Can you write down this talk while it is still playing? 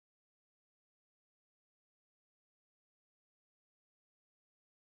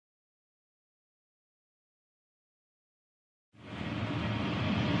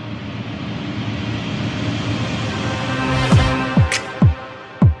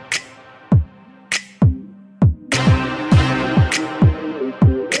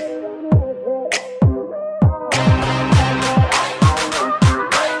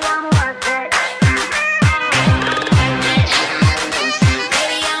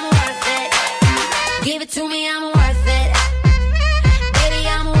Give it to me, I'm worth it. Baby,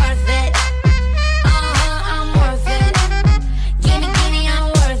 I'm worth it. I'm worth it. Give me, I'm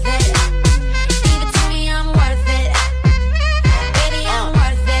worth it. Give it to me, I'm worth it. Baby, I'm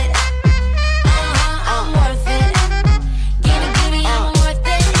worth it. I'm worth it. Give me, I'm worth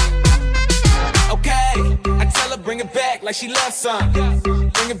it. Okay, I tell her bring it back like she loves some.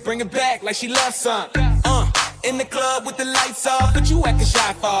 Bring it back like she loves some. In the club with the lights off, but you acting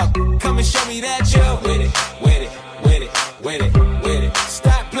shy for. Come and show me that you're with it, with it, with it, with it.